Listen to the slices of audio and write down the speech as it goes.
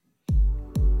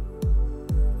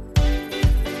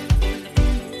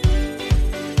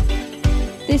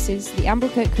This is the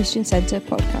Amblecott Christian Centre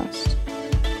podcast.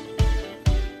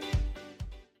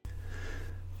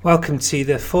 Welcome to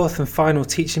the fourth and final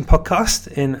teaching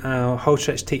podcast in our whole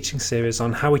church teaching series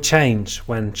on how we change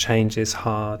when change is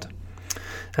hard.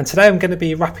 And today I'm going to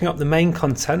be wrapping up the main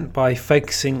content by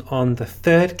focusing on the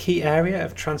third key area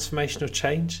of transformational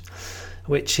change,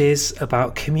 which is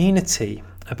about community,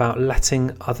 about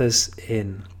letting others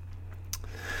in.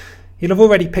 You'll have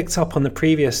already picked up on the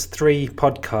previous three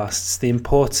podcasts the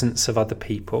importance of other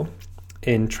people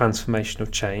in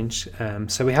transformational change.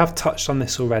 So we have touched on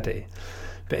this already.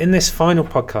 But in this final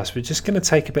podcast, we're just going to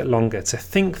take a bit longer to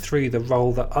think through the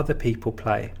role that other people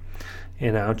play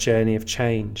in our journey of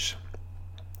change.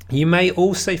 You may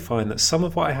also find that some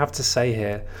of what I have to say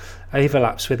here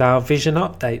overlaps with our Vision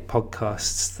Update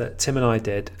podcasts that Tim and I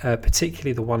did,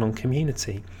 particularly the one on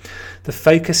community. The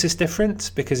focus is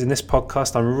different because in this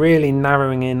podcast I'm really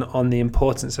narrowing in on the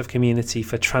importance of community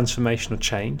for transformational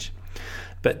change,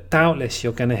 but doubtless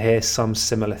you're going to hear some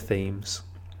similar themes.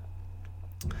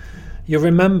 You'll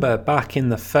remember back in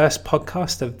the first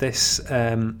podcast of this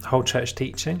whole church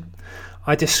teaching,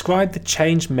 I described the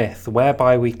change myth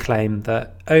whereby we claim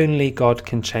that only God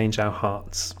can change our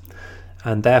hearts,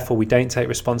 and therefore we don't take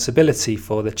responsibility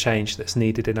for the change that's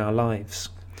needed in our lives.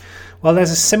 Well,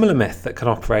 there's a similar myth that can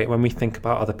operate when we think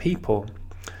about other people,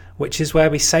 which is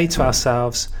where we say to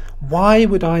ourselves, why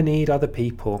would I need other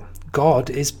people?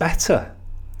 God is better.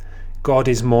 God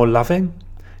is more loving.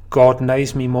 God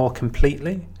knows me more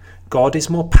completely. God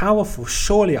is more powerful.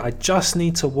 Surely I just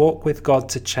need to walk with God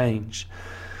to change.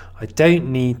 I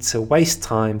don't need to waste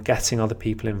time getting other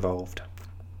people involved.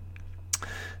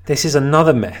 This is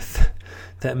another myth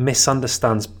that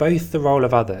misunderstands both the role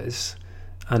of others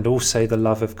and also the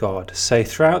love of God. So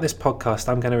throughout this podcast,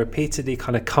 I'm going to repeatedly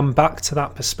kind of come back to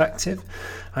that perspective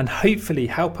and hopefully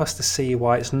help us to see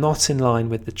why it's not in line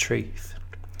with the truth.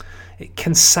 It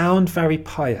can sound very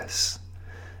pious,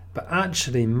 but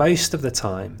actually most of the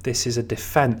time, this is a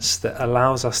defense that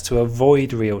allows us to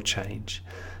avoid real change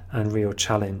and real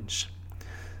challenge.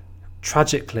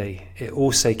 Tragically, it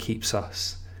also keeps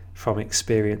us from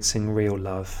experiencing real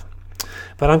love.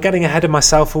 But I'm getting ahead of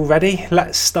myself already.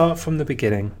 Let's start from the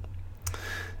beginning.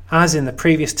 As in the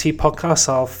previous two podcasts,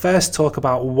 I'll first talk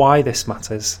about why this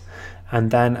matters and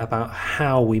then about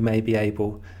how we may be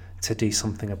able to do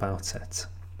something about it.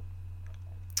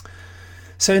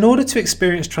 So in order to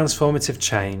experience transformative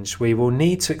change, we will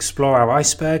need to explore our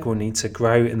iceberg, we'll need to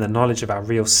grow in the knowledge of our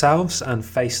real selves and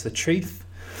face the truth.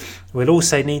 We'll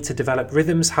also need to develop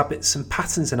rhythms, habits and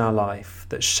patterns in our life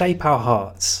that shape our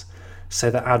hearts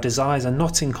so that our desires are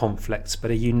not in conflict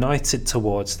but are united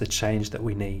towards the change that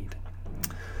we need.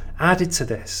 Added to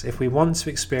this, if we want to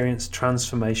experience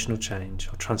transformational change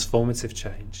or transformative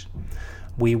change,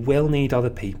 we will need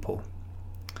other people.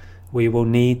 We will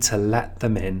need to let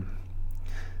them in.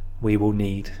 We will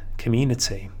need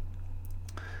community.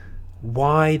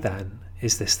 Why then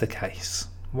is this the case?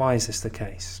 Why is this the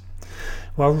case?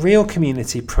 Well, real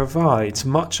community provides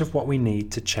much of what we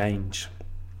need to change.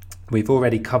 We've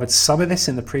already covered some of this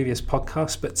in the previous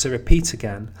podcast, but to repeat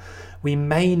again, we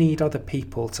may need other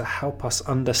people to help us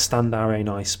understand our own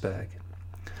iceberg.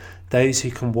 Those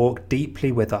who can walk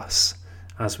deeply with us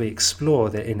as we explore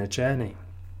the inner journey.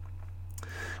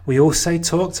 We also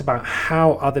talked about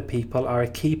how other people are a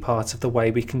key part of the way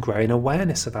we can grow in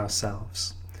awareness of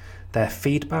ourselves. Their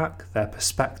feedback, their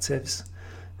perspectives,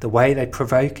 the way they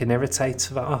provoke and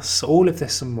irritate us, all of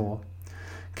this and more.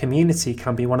 Community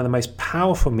can be one of the most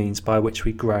powerful means by which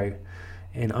we grow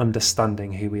in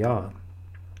understanding who we are.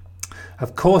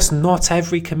 Of course, not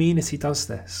every community does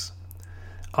this.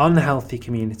 Unhealthy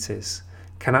communities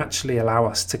can actually allow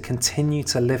us to continue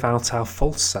to live out our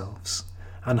false selves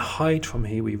and hide from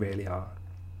who we really are.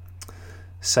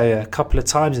 So a couple of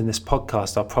times in this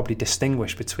podcast, I'll probably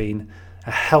distinguish between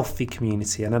a healthy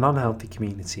community and an unhealthy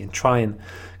community and try and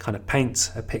kind of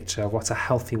paint a picture of what a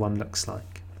healthy one looks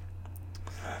like.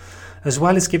 As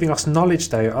well as giving us knowledge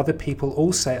though, other people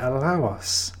also allow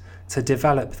us to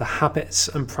develop the habits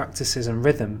and practices and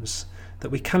rhythms that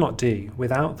we cannot do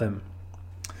without them.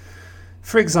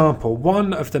 For example,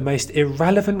 one of the most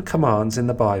irrelevant commands in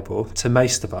the Bible to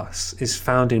most of us is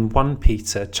found in 1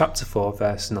 Peter chapter 4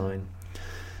 verse 9,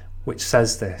 which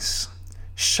says this: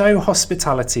 "Show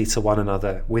hospitality to one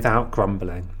another without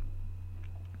grumbling."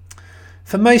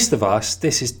 For most of us,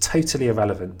 this is totally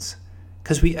irrelevant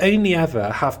because we only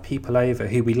ever have people over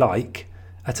who we like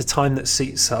at a time that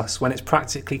suits us when it's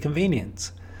practically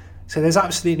convenient. So there's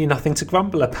absolutely nothing to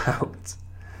grumble about.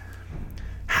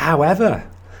 However,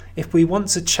 if we want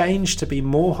to change to be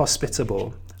more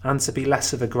hospitable and to be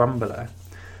less of a grumbler,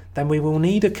 then we will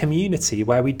need a community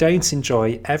where we don't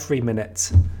enjoy every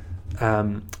minute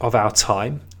of our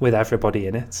time with everybody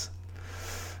in it,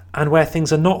 and where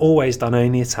things are not always done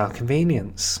only at our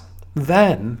convenience.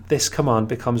 Then this command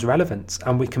becomes relevant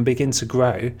and we can begin to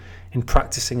grow in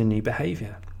practicing a new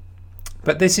behaviour.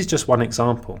 But this is just one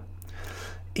example.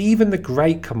 Even the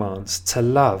great commands to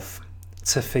love,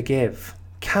 to forgive,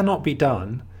 cannot be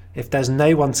done if there's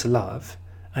no one to love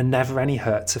and never any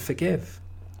hurt to forgive.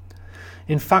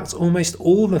 In fact, almost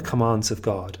all the commands of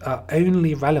God are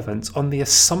only relevant on the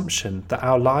assumption that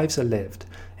our lives are lived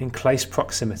in close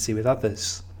proximity with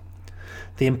others.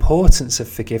 The importance of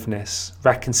forgiveness,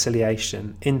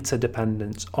 reconciliation,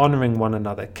 interdependence, honouring one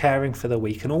another, caring for the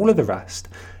weak, and all of the rest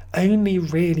only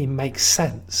really makes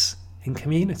sense in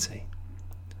community.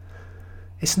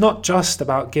 It's not just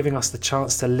about giving us the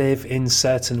chance to live in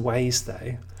certain ways,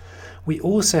 though. We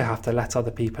also have to let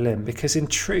other people in, because in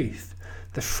truth,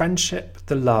 the friendship,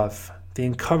 the love, the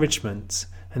encouragement,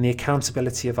 and the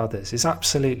accountability of others is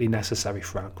absolutely necessary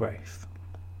for our growth.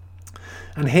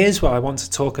 And here's where I want to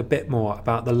talk a bit more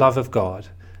about the love of God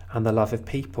and the love of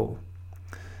people.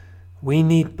 We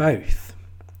need both.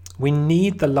 We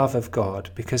need the love of God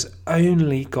because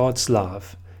only God's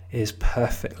love is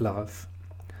perfect love.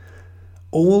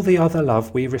 All the other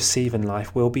love we receive in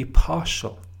life will be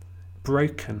partial,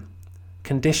 broken,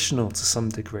 conditional to some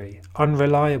degree,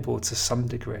 unreliable to some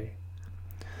degree.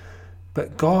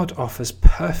 But God offers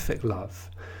perfect love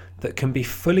that can be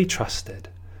fully trusted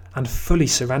and fully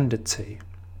surrendered to.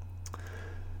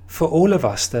 For all of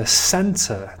us, the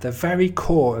centre, the very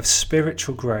core of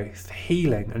spiritual growth,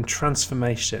 healing and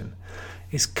transformation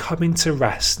is coming to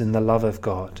rest in the love of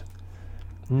God,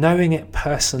 knowing it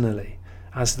personally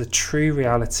as the true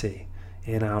reality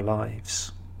in our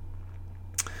lives.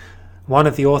 One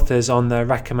of the authors on the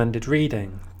recommended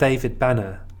reading, David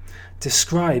Benner,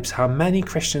 describes how many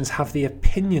Christians have the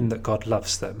opinion that God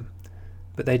loves them,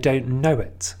 but they don't know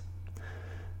it.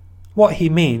 What he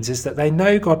means is that they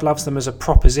know God loves them as a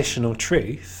propositional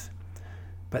truth,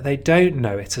 but they don't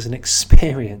know it as an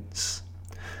experience.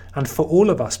 And for all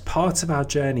of us, part of our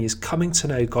journey is coming to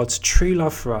know God's true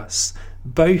love for us,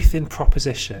 both in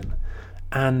proposition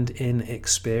and in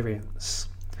experience.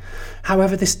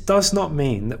 However, this does not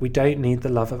mean that we don't need the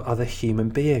love of other human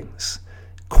beings.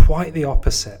 Quite the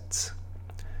opposite.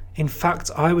 In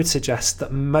fact, I would suggest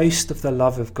that most of the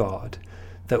love of God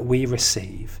that we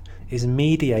receive is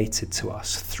mediated to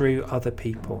us through other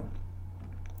people.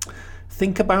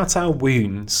 Think about our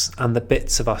wounds and the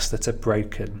bits of us that are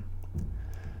broken.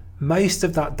 Most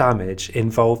of that damage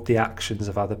involved the actions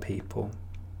of other people.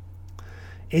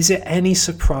 Is it any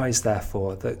surprise,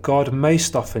 therefore, that God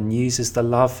most often uses the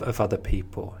love of other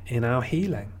people in our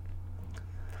healing?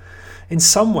 In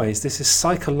some ways, this is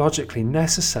psychologically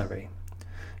necessary.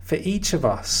 For each of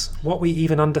us, what we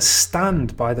even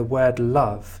understand by the word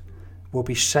love will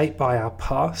be shaped by our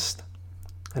past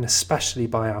and especially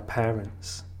by our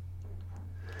parents.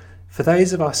 For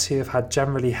those of us who have had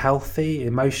generally healthy,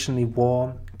 emotionally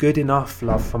warm, good enough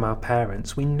love from our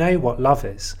parents, we know what love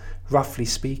is, roughly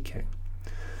speaking.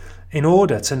 In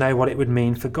order to know what it would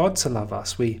mean for God to love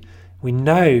us, we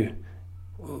know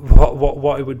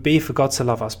what it would be for God to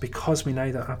love us because we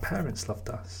know that our parents loved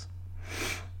us.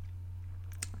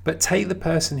 But take the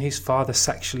person whose father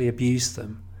sexually abused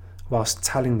them whilst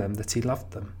telling them that he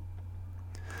loved them.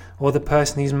 Or the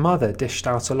person whose mother dished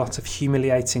out a lot of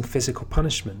humiliating physical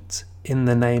punishment in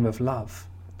the name of love.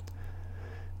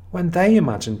 When they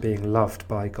imagine being loved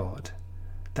by God,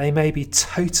 they may be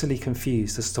totally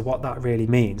confused as to what that really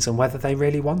means and whether they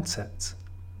really want it.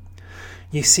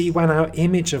 You see, when our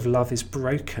image of love is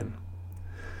broken,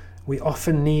 we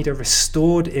often need a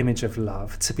restored image of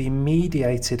love to be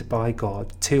mediated by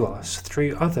God to us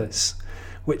through others,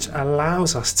 which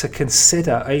allows us to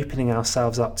consider opening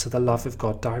ourselves up to the love of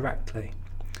God directly.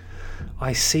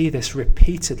 I see this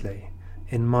repeatedly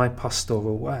in my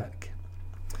pastoral work.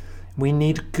 We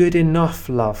need good enough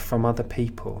love from other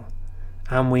people,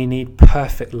 and we need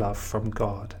perfect love from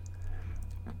God.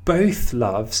 Both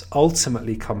loves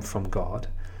ultimately come from God,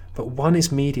 but one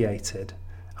is mediated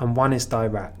and one is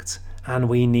direct, and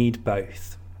we need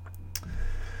both.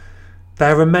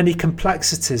 There are many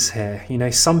complexities here.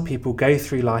 Some people go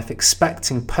through life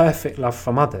expecting perfect love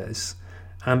from others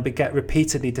and get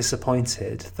repeatedly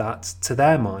disappointed that, to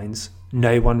their minds,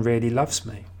 no one really loves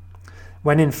me,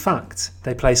 when in fact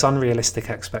they place unrealistic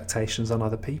expectations on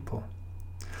other people.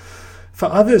 For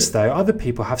others, though, other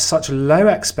people have such low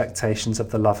expectations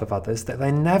of the love of others that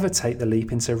they never take the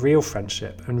leap into real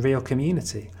friendship and real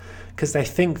community, because they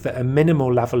think that a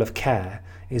minimal level of care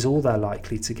is all they're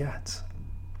likely to get.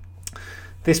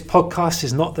 This podcast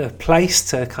is not the place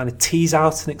to kind of tease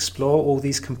out and explore all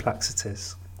these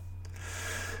complexities.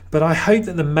 But I hope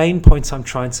that the main point I'm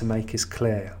trying to make is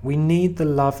clear. We need the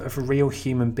love of real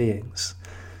human beings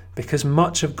because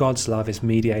much of God's love is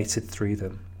mediated through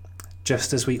them,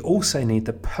 just as we also need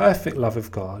the perfect love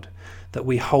of God that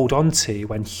we hold on to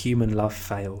when human love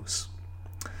fails.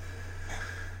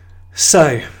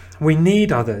 So, we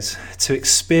need others to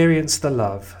experience the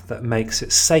love that makes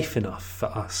it safe enough for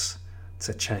us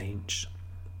to change.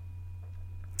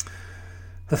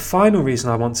 The final reason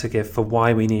I want to give for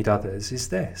why we need others is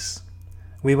this.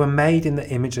 We were made in the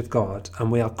image of God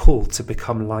and we are called to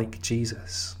become like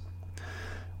Jesus.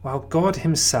 While God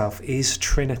himself is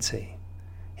Trinity,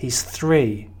 he's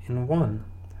three in one.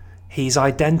 He's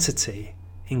identity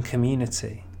in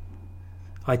community.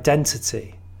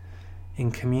 Identity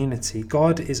in community.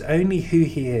 God is only who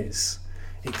he is,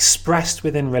 expressed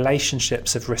within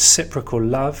relationships of reciprocal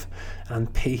love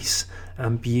and peace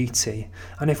and beauty.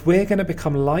 And if we're going to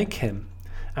become like him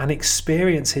and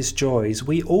experience his joys,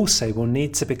 we also will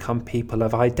need to become people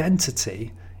of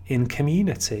identity in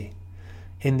community,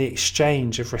 in the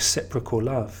exchange of reciprocal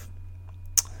love.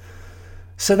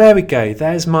 So there we go.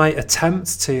 There's my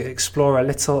attempt to explore a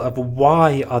little of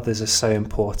why others are so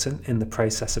important in the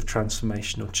process of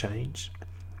transformational change.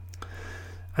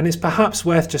 And it's perhaps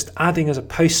worth just adding as a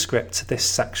postscript to this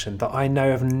section that I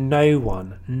know of no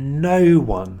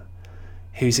one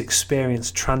who's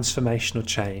experienced transformational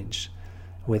change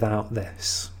without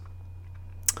this.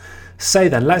 So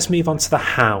then, let's move on to the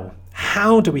how.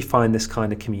 How do we find this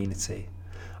kind of community?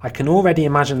 I can already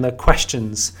imagine the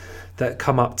questions that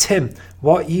come up. Tim,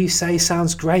 what you say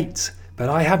sounds great, but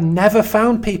I have never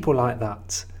found people like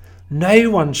that. No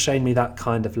one's shown me that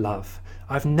kind of love.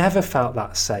 I've never felt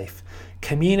that safe.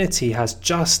 Community has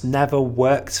just never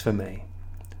worked for me.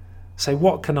 So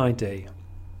what can I do?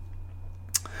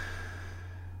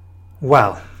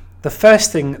 Well, the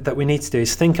first thing that we need to do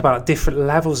is think about different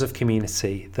levels of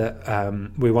community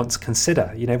that we want to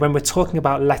consider. You know, when we're talking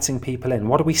about letting people in,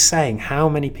 what are we saying? How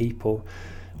many people?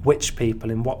 Which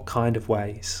people? In what kind of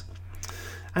ways?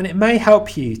 And it may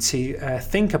help you to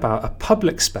think about a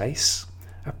public space,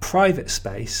 a private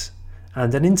space,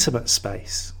 and an intimate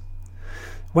space.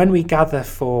 When we gather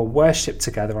for worship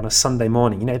together on a Sunday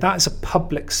morning, you know, that is a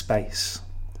public space.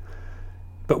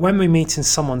 But when we meet in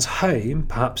someone's home,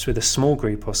 perhaps with a small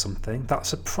group or something,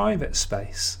 that's a private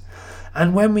space.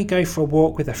 And when we go for a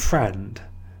walk with a friend,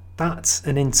 that's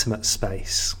an intimate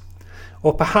space.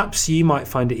 Or perhaps you might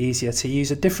find it easier to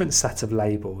use a different set of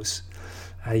labels.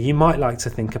 You might like to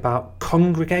think about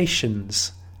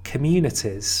congregations,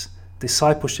 communities,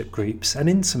 discipleship groups, and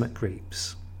intimate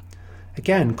groups.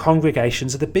 Again,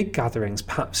 congregations are the big gatherings,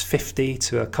 perhaps 50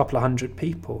 to a couple of hundred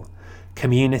people.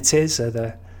 Communities are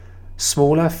the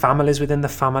smaller families within the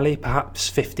family, perhaps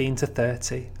 15 to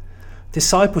 30.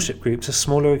 Discipleship groups are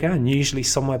smaller again, usually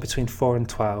somewhere between 4 and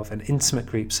 12, and intimate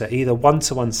groups are either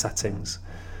one-to-one settings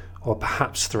or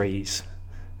perhaps 3s,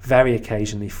 very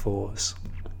occasionally 4s.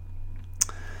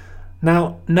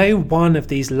 Now, no one of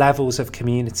these levels of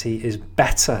community is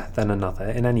better than another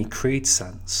in any crude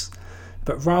sense,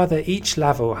 but rather each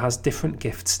level has different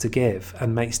gifts to give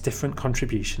and makes different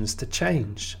contributions to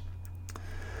change.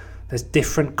 There's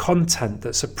different content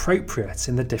that's appropriate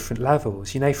in the different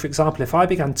levels. You know, for example, if I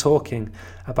began talking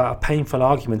about a painful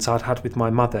argument I'd had with my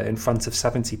mother in front of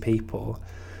 70 people,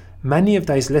 many of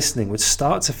those listening would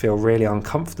start to feel really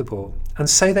uncomfortable, and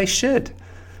so they should.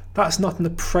 That's not an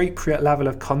appropriate level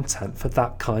of content for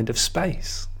that kind of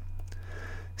space.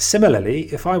 Similarly,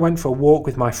 if I went for a walk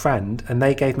with my friend and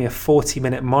they gave me a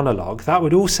 40-minute monologue, that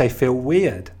would also feel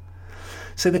weird.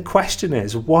 So the question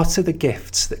is, what are the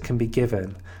gifts that can be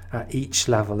given at each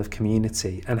level of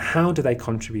community, and how do they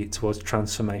contribute towards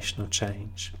transformational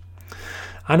change?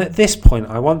 And at this point,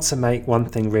 I want to make one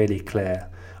thing really clear.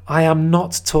 I am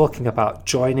not talking about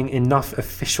joining enough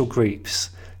official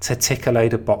groups to tick a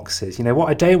load of boxes. You know, what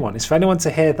I don't want is for anyone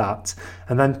to hear that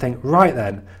and then think, right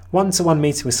then, one-to-one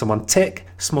meeting with someone, tick,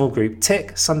 small group,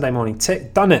 tick, Sunday morning,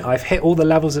 tick, done it, I've hit all the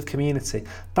levels of community.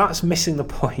 That's missing the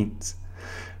point.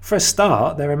 For a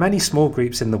start, there are many small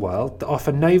groups in the world that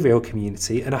offer no real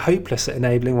community and are hopeless at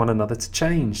enabling one another to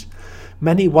change.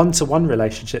 Many one-to-one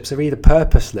relationships are either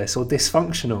purposeless or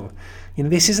dysfunctional. You know,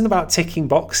 this isn't about ticking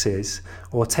boxes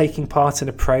or taking part in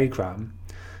a program.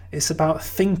 It's about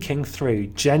thinking through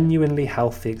genuinely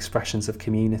healthy expressions of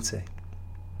community.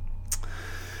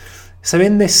 So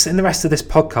in the rest of this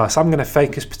podcast, I'm going to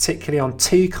focus particularly on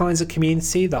two kinds of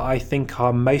community that I think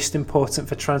are most important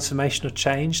for transformational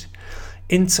change.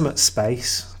 Intimate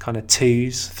space, kind of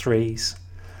 2s, 3s,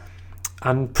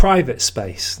 and private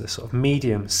space, the sort of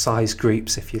medium-sized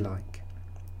groups, if you like.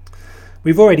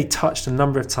 We've already touched a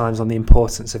number of times on the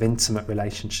importance of intimate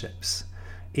relationships,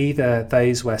 either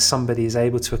those where somebody is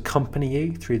able to accompany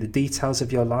you through the details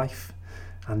of your life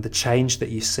and the change that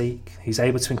you seek, who's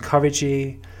able to encourage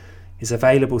you, is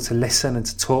available to listen and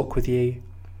to talk with you,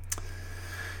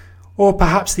 or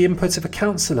perhaps the input of a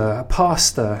counsellor, a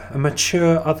pastor, a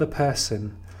mature other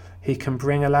person who can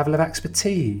bring a level of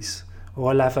expertise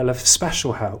or a level of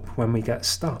special help when we get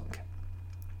stuck.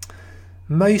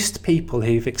 Most people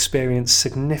who've experienced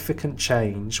significant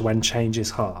change when change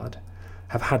is hard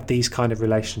have had these kind of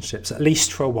relationships, at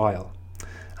least for a while,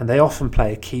 and they often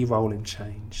play a key role in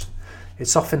change.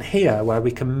 It's often here where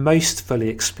we can most fully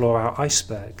explore our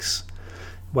icebergs,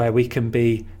 where we can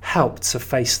be helped to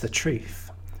face the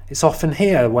truth. It's often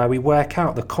here where we work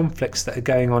out the conflicts that are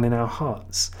going on in our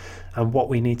hearts and what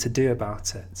we need to do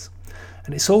about it.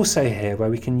 And it's also here where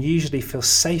we can usually feel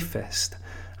safest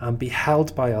and be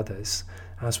held by others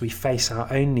as we face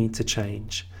our own need to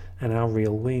change and our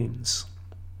real wounds.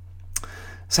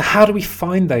 So how do we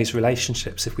find those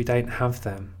relationships if we don't have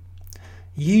them?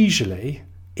 Usually,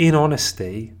 in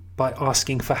honesty, by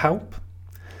asking for help.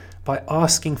 By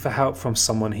asking for help from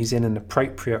someone who's in an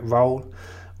appropriate role,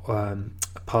 a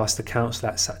pastor, counsellor,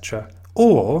 etc.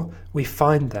 Or we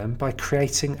find them by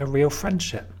creating a real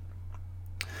friendship.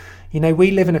 You know,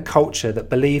 we live in a culture that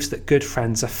believes that good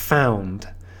friends are found,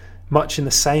 much in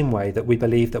the same way that we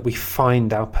believe that we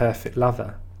find our perfect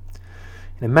lover.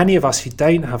 You know, many of us who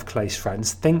don't have close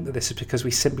friends think that this is because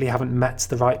we simply haven't met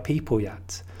the right people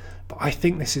yet. But I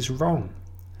think this is wrong.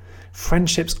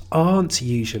 Friendships aren't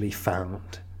usually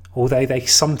found, although they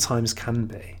sometimes can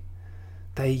be.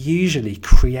 They're usually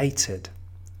created.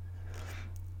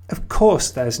 Of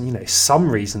course, there's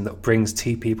some reason that brings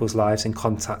two people's lives in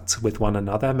contact with one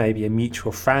another, maybe a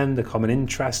mutual friend, a common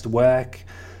interest, work,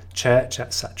 church,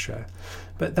 etc.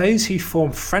 But those who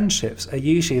form friendships are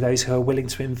usually those who are willing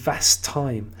to invest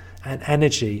time and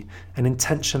energy and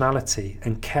intentionality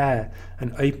and care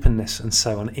and openness and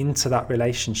so on into that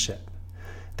relationship.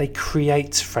 They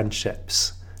create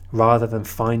friendships rather than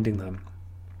finding them.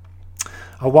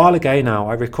 A while ago now,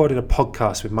 I recorded a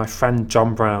podcast with my friend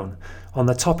John Brown on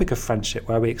the topic of friendship,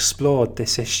 where we explored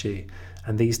this issue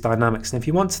and these dynamics. And if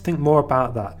you want to think more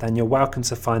about that, then you're welcome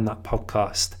to find that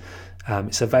podcast.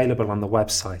 It's available on the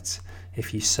website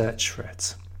if you search for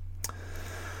it.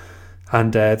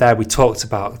 And there we talked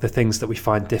about the things that we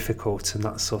find difficult and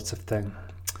that sort of thing.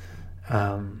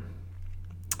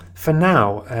 For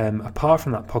now, apart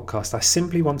from that podcast, I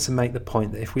simply want to make the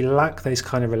point that if we lack those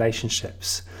kind of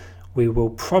relationships, we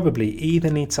will probably either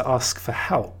need to ask for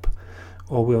help,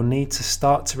 or we'll need to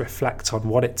start to reflect on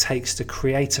what it takes to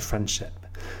create a friendship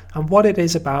and what it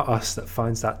is about us that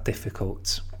finds that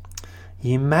difficult.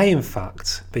 You may, in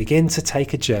fact, begin to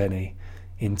take a journey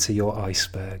into your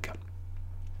iceberg.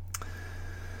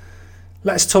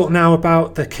 Let's talk now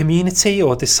about the community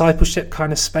or discipleship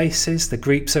kind of spaces, the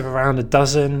groups of around a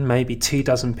dozen, maybe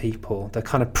 24 people, the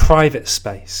kind of private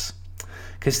space.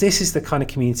 Because this is the kind of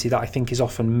community that I think is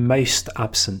often most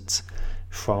absent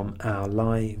from our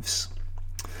lives.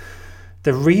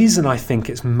 The reason I think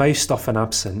it's most often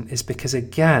absent is because,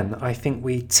 again, I think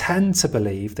we tend to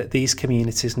believe that these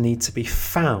communities need to be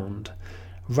found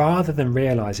rather than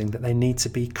realising that they need to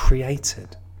be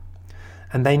created.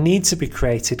 And they need to be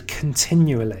created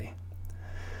continually.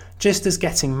 Just as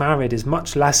getting married is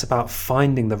much less about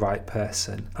finding the right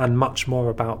person and much more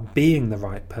about being the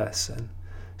right person,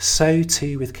 so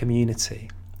too with community.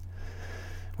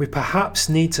 We perhaps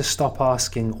need to stop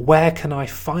asking, where can I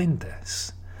find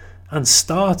this? And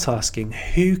start asking,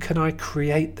 who can I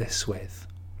create this with?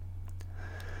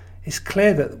 It's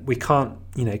clear that we can't,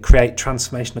 create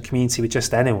transformational community with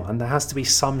just anyone. There has to be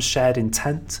some shared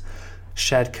intent,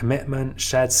 shared commitment,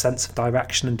 shared sense of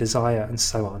direction and desire, and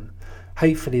so on.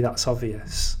 Hopefully that's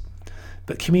obvious.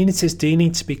 But communities do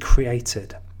need to be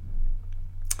created.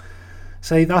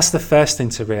 So that's the first thing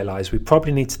to realise. We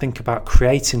probably need to think about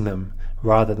creating them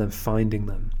rather than finding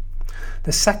them.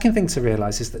 The second thing to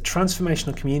realise is that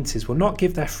transformational communities will not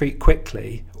give their fruit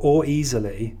quickly or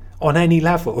easily on any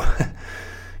level.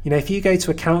 If you go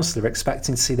to a counsellor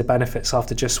expecting to see the benefits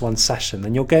after just one session,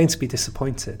 then you're going to be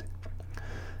disappointed.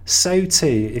 So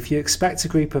too, if you expect a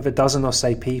group of a dozen or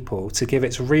so people to give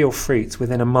its real fruit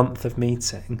within a month of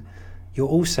meeting, you're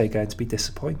also going to be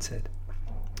disappointed.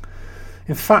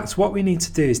 In fact, what we need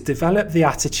to do is develop the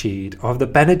attitude of the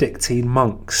Benedictine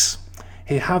monks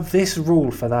who have this rule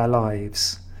for their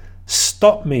lives: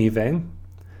 stop moving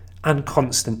and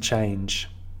constant change.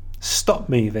 Stop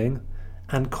moving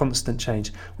and constant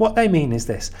change. What they mean is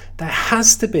this: there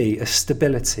has to be a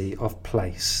stability of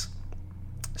place.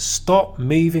 Stop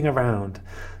moving around.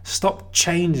 Stop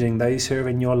changing those who are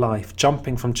in your life,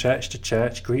 jumping from church to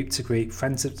church, group to group,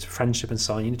 friendship to friendship and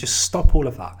so on. Just stop all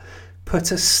of that.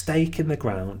 Put a stake in the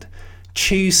ground.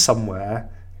 Choose somewhere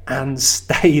and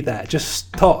stay there. Just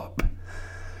stop.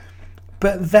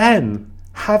 But then,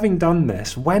 having done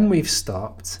this, when we've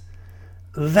stopped,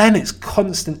 then it's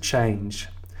constant change.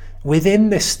 Within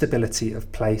this stability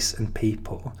of place and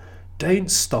people,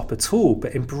 don't stop at all,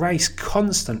 but embrace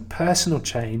constant personal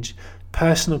change,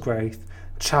 personal growth,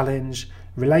 challenge,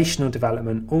 relational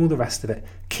development, all the rest of it.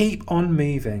 Keep on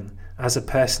moving as a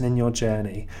person in your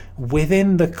journey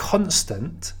within the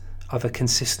constant of a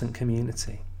consistent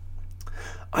community.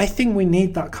 I think we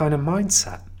need that kind of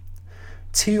mindset.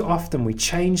 Too often we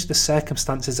change the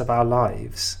circumstances of our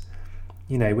lives.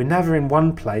 We're never in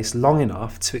one place long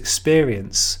enough to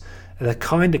experience the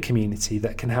kind of community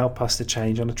that can help us to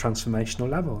change on a transformational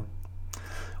level.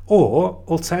 Or,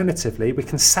 alternatively, we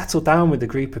can settle down with a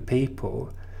group of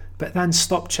people, but then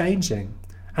stop changing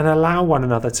and allow one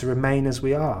another to remain as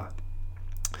we are.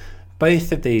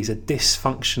 Both of these are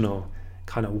dysfunctional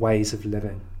kind of ways of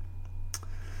living.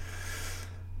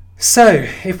 So,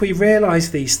 if we realise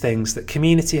these things, that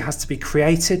community has to be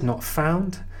created, not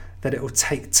found, that it will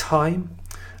take time,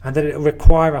 and that it will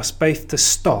require us both to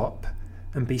stop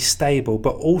and be stable,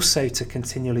 but also to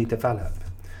continually develop.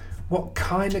 What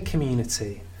kind of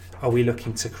community are we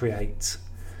looking to create?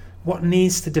 What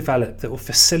needs to develop that will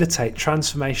facilitate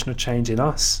transformational change in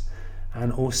us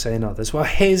and also in others? Well,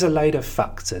 here's a load of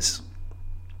factors.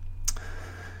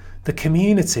 The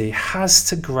community has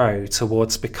to grow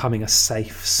towards becoming a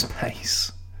safe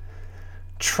space.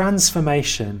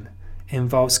 Transformation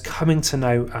involves coming to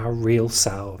know our real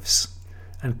selves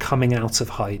and coming out of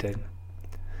hiding.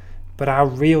 But our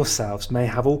real selves may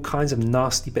have all kinds of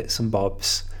nasty bits and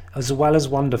bobs, as well as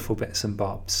wonderful bits and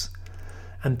bobs.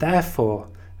 And therefore,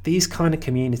 these kind of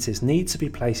communities need to be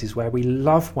places where we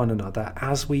love one another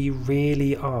as we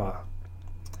really are.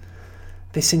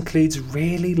 This includes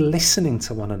really listening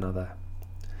to one another.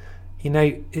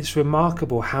 It's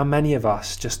remarkable how many of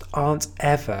us just aren't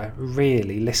ever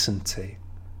really listened to.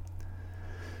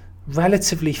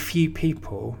 Relatively few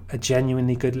people are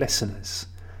genuinely good listeners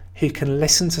who can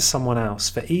listen to someone else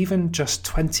for even just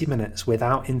 20 minutes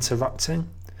without interrupting,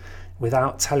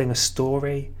 without telling a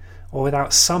story, or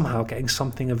without somehow getting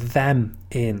something of them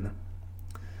in.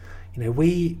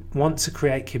 We want to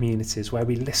create communities where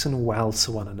we listen well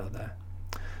to one another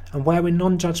and where we're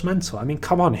non-judgmental.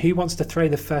 Come on, who wants to throw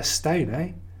the first stone,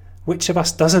 eh? Which of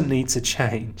us doesn't need to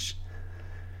change?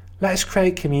 Let's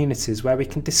create communities where we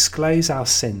can disclose our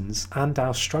sins and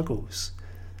our struggles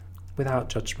without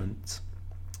judgment.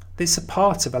 This is a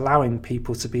part of allowing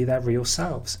people to be their real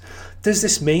selves. Does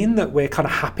this mean that we're kind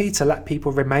of happy to let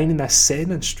people remain in their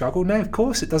sin and struggle? No, of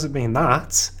course it doesn't mean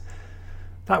that.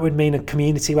 That would mean a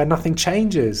community where nothing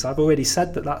changes. I've already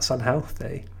said that that's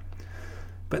unhealthy.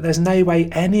 But there's no way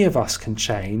any of us can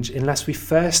change unless we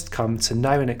first come to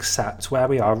know and accept where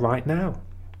we are right now.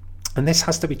 And this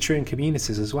has to be true in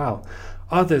communities as well.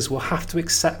 Others will have to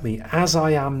accept me as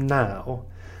I am now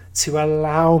to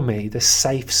allow me the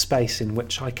safe space in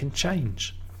which I can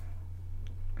change.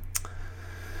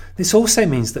 This also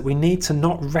means that we need to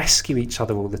not rescue each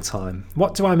other all the time.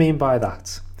 What do I mean by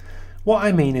that? What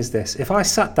I mean is this: if I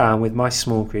sat down with my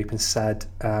small group and said,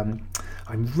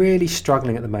 I'm really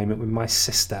struggling at the moment with my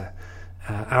sister,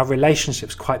 our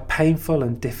relationship's quite painful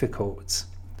and difficult.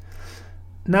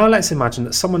 Now let's imagine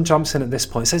that someone jumps in at this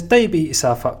point and says, don't beat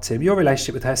yourself up, Tim, your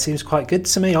relationship with her seems quite good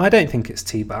to me, I don't think it's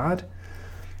too bad.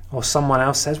 Or someone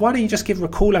else says, why don't you just give her a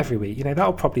call every week?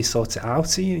 That'll probably sort it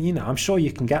out. I'm sure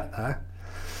you can get there.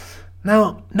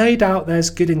 Now, no doubt there's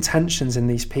good intentions in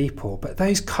these people, but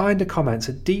those kind of comments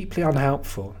are deeply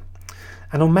unhelpful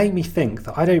and will make me think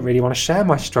that I don't really want to share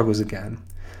my struggles again.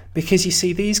 Because you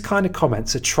see, these kind of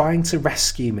comments are trying to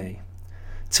rescue me,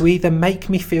 to either make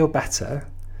me feel better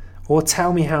or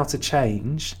tell me how to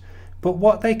change. But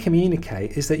what they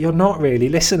communicate is that you're not really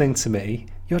listening to me,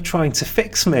 you're trying to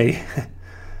fix me.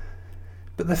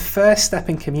 But the first step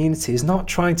in community is not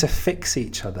trying to fix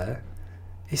each other,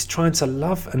 it's trying to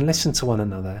love and listen to one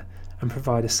another and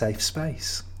provide a safe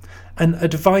space. An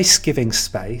advice-giving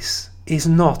space is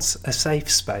not a safe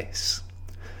space.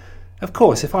 Of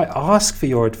course, if I ask for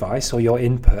your advice or your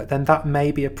input, then that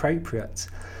may be appropriate.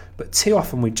 But too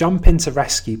often we jump in to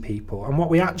rescue people, and what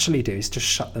we actually do is just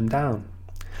shut them down.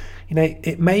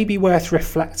 It may be worth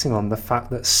reflecting on the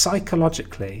fact that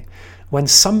psychologically, when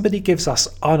somebody gives us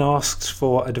unasked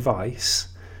for advice,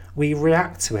 we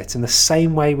react to it in the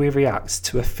same way we react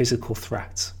to a physical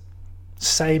threat.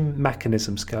 Same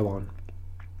mechanisms go on.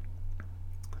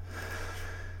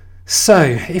 So,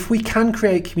 if we can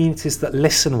create communities that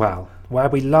listen well, where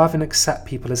we love and accept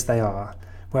people as they are,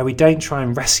 where we don't try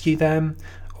and rescue them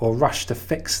or rush to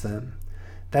fix them,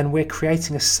 then we're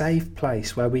creating a safe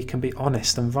place where we can be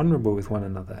honest and vulnerable with one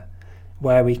another,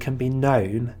 where we can be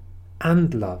known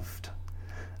and loved.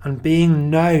 And being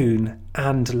known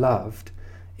and loved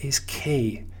is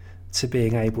key to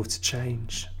being able to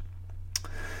change.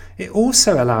 It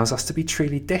also allows us to be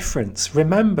truly different.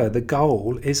 Remember, the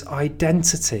goal is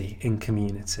identity in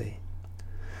community.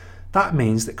 That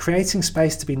means that creating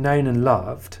space to be known and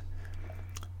loved,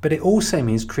 but it also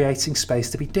means creating space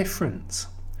to be different.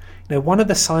 One of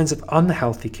the signs of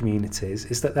unhealthy communities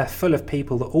is that they're full of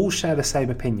people that all share the same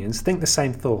opinions, think the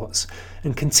same thoughts,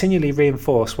 and continually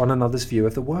reinforce one another's view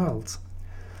of the world.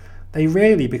 They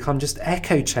really become just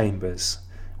echo chambers,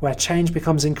 where change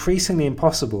becomes increasingly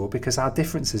impossible because our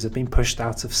differences have been pushed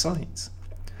out of sight.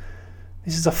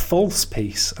 This is a false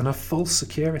peace and a false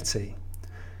security.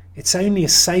 It's only a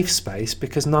safe space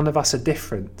because none of us are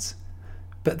different,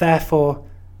 but therefore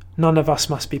none of us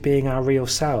must be being our real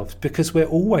selves because we're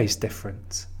always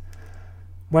different.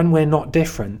 When we're not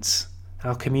different,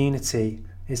 our community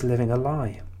is living a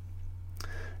lie.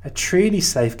 A truly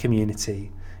safe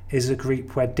community is a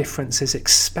group where difference is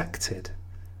expected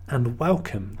and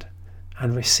welcomed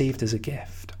and received as a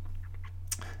gift.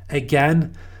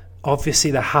 Again,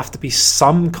 obviously there have to be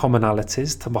some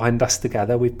commonalities to bind us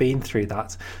together. We've been through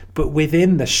that. But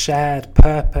within the shared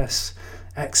purpose,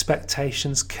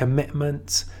 expectations,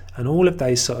 commitment, and all of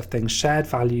those sort of things, shared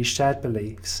values, shared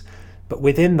beliefs, but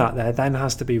within that there then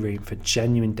has to be room for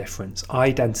genuine difference,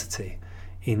 identity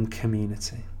in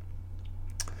community.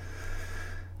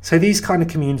 So these kind of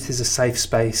communities are safe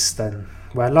space then,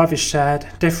 where love is shared,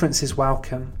 difference is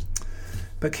welcome.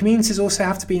 But communities also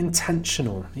have to be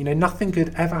intentional. Nothing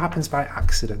good ever happens by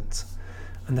accident.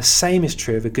 And the same is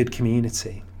true of a good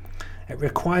community. It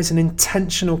requires an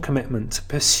intentional commitment to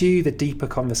pursue the deeper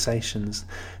conversations,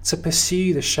 to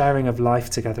pursue the sharing of life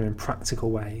together in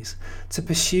practical ways, to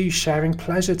pursue sharing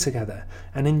pleasure together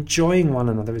and enjoying one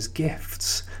another as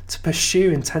gifts, to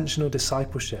pursue intentional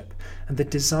discipleship and the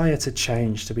desire to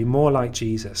change, to be more like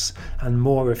Jesus and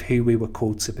more of who we were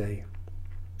called to be.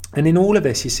 And in all of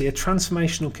this, you see, a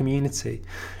transformational community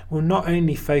will not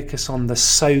only focus on the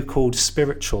so-called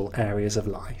spiritual areas of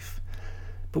life,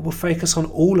 but will focus on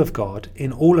all of God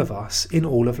in all of us, in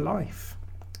all of life.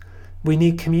 We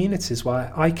need communities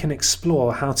where I can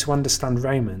explore how to understand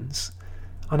Romans,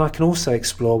 and I can also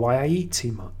explore why I eat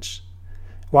too much,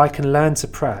 where I can learn to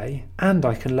pray and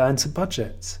I can learn to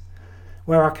budget,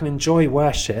 where I can enjoy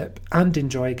worship and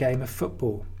enjoy a game of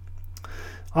football.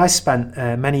 I spent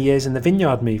many years in the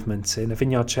Vineyard movement in a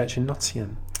Vineyard church in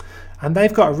Nottingham, and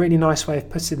they've got a really nice way of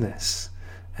putting this.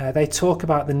 They talk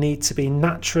about the need to be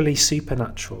naturally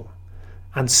supernatural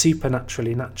and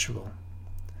supernaturally natural.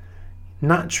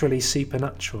 Naturally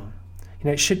supernatural.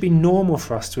 It should be normal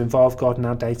for us to involve God in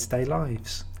our day-to-day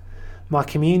lives. My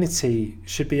community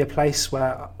should be a place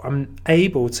where I'm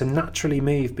able to naturally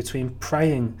move between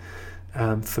praying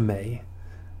for me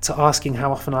to asking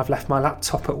how often I've left my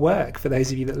laptop at work, for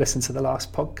those of you that listened to the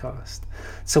last podcast,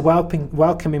 to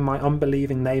welcoming my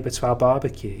unbelieving neighbour to our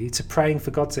barbecue, to praying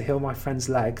for God to heal my friend's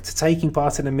leg, to taking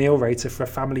part in a meal rota for a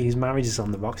family whose marriage is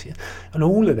on the rocks. And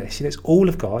all of this, it's all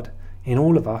of God, in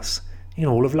all of us, in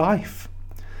all of life.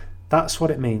 That's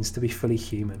what it means to be fully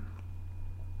human.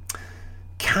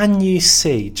 Can you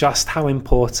see just how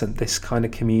important this kind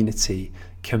of community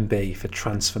can be for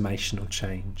transformational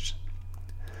change?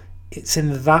 It's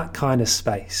in that kind of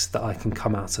space that I can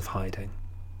come out of hiding.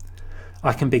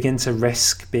 I can begin to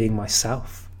risk being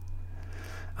myself.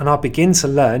 And I'll begin to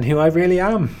learn who I really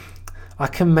am. I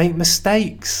can make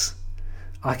mistakes.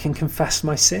 I can confess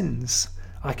my sins.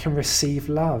 I can receive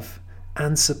love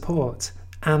and support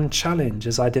and challenge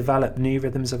as I develop new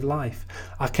rhythms of life.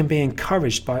 I can be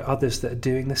encouraged by others that are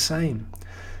doing the same.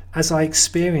 As I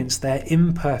experience their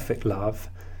imperfect love,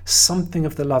 something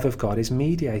of the love of God is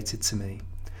mediated to me.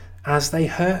 As they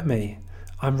hurt me,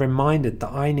 I'm reminded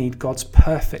that I need God's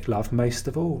perfect love most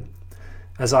of all.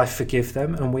 As I forgive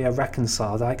them and we are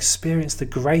reconciled, I experience the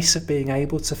grace of being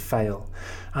able to fail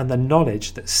and the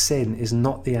knowledge that sin is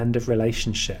not the end of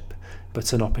relationship,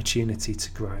 but an opportunity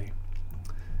to grow.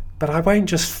 But I won't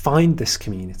just find this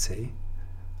community.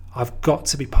 I've got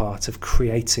to be part of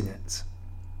creating it.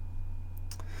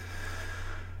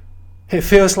 It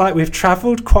feels like we've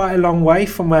travelled quite a long way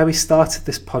from where we started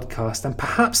this podcast, and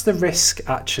perhaps the risk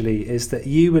actually is that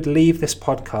you would leave this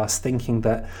podcast thinking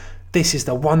that this is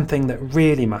the one thing that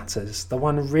really matters, the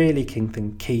one really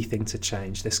key thing to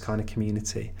change this kind of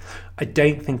community. I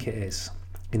don't think it is.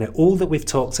 All that we've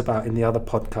talked about in the other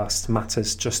podcasts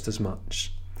matters just as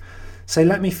much. So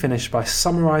let me finish by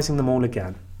summarising them all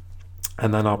again,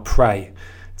 and then I'll pray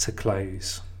to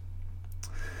close.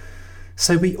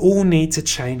 So we all need to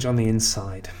change on the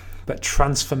inside, but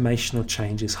transformational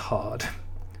change is hard.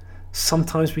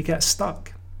 Sometimes we get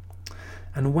stuck.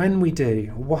 And when we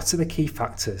do, what are the key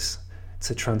factors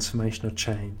to transformational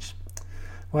change?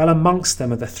 Well, amongst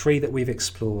them are the three that we've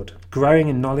explored: growing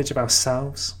in knowledge of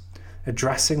ourselves,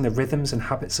 addressing the rhythms and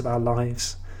habits of our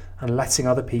lives, and letting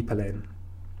other people in.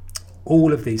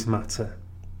 All of these matter.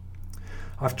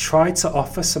 I've tried to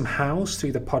offer some hows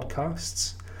through the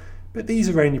podcasts, but these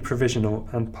are only provisional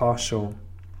and partial.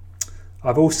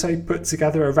 I've also put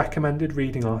together a recommended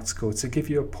reading article to give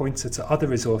you a pointer to other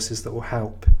resources that will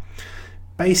help.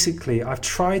 Basically, I've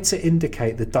tried to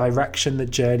indicate the direction the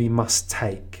journey must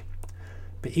take,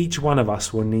 but each one of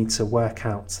us will need to work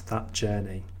out that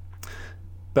journey,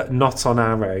 but not on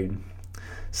our own.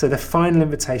 So the final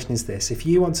invitation is this: if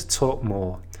you want to talk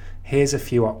more, here's a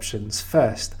few options.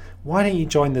 First, why don't you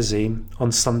join the Zoom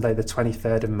on Sunday the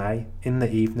 23rd of May in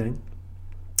the evening?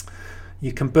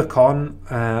 You can book on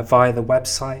via the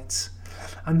website,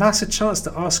 and that's a chance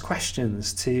to ask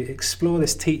questions, to explore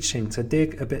this teaching, to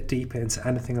dig a bit deeper into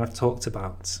anything I've talked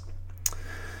about.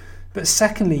 But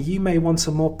secondly, you may want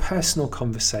a more personal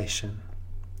conversation.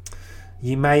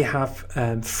 You may have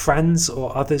friends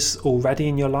or others already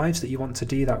in your lives that you want to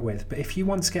do that with. But if you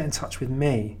want to get in touch with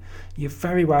me, you're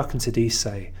very welcome to do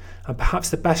so. And perhaps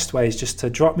the best way is just to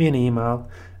drop me an email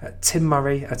at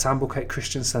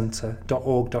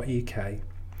timmurray@amblecote-christian-centre.org.uk,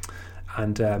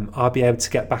 and I'll be able to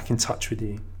get back in touch with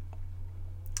you.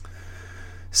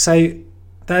 So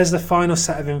there's the final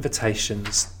set of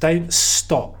invitations. Don't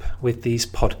stop with these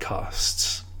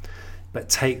podcasts, but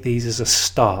take these as a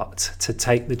start to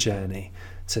take the journey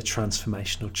to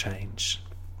transformational change.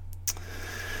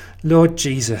 Lord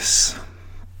Jesus,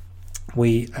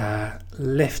 we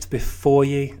lift before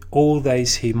you all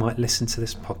those who might listen to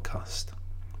this podcast.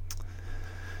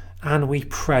 And we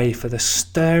pray for the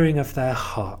stirring of their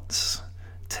hearts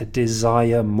to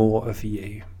desire more of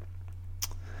you.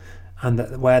 And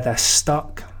that where they're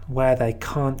stuck, where they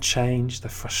can't change, the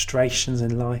frustrations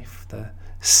in life, the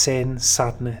sin,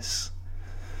 sadness,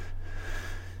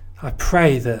 I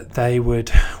pray that they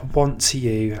would want to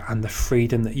you and the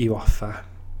freedom that you offer,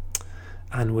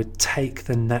 and would take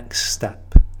the next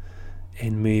step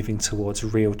in moving towards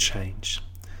real change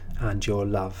and your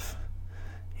love.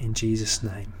 In Jesus'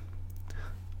 name,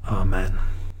 amen.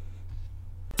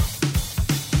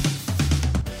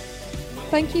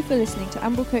 Thank you for listening to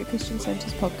Amblecote Christian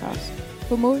Centre's podcast.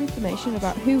 For more information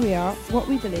about who we are, what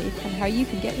we believe, and how you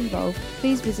can get involved,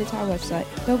 please visit our website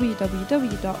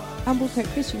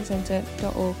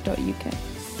www.amblecotechristiancentre.org.uk.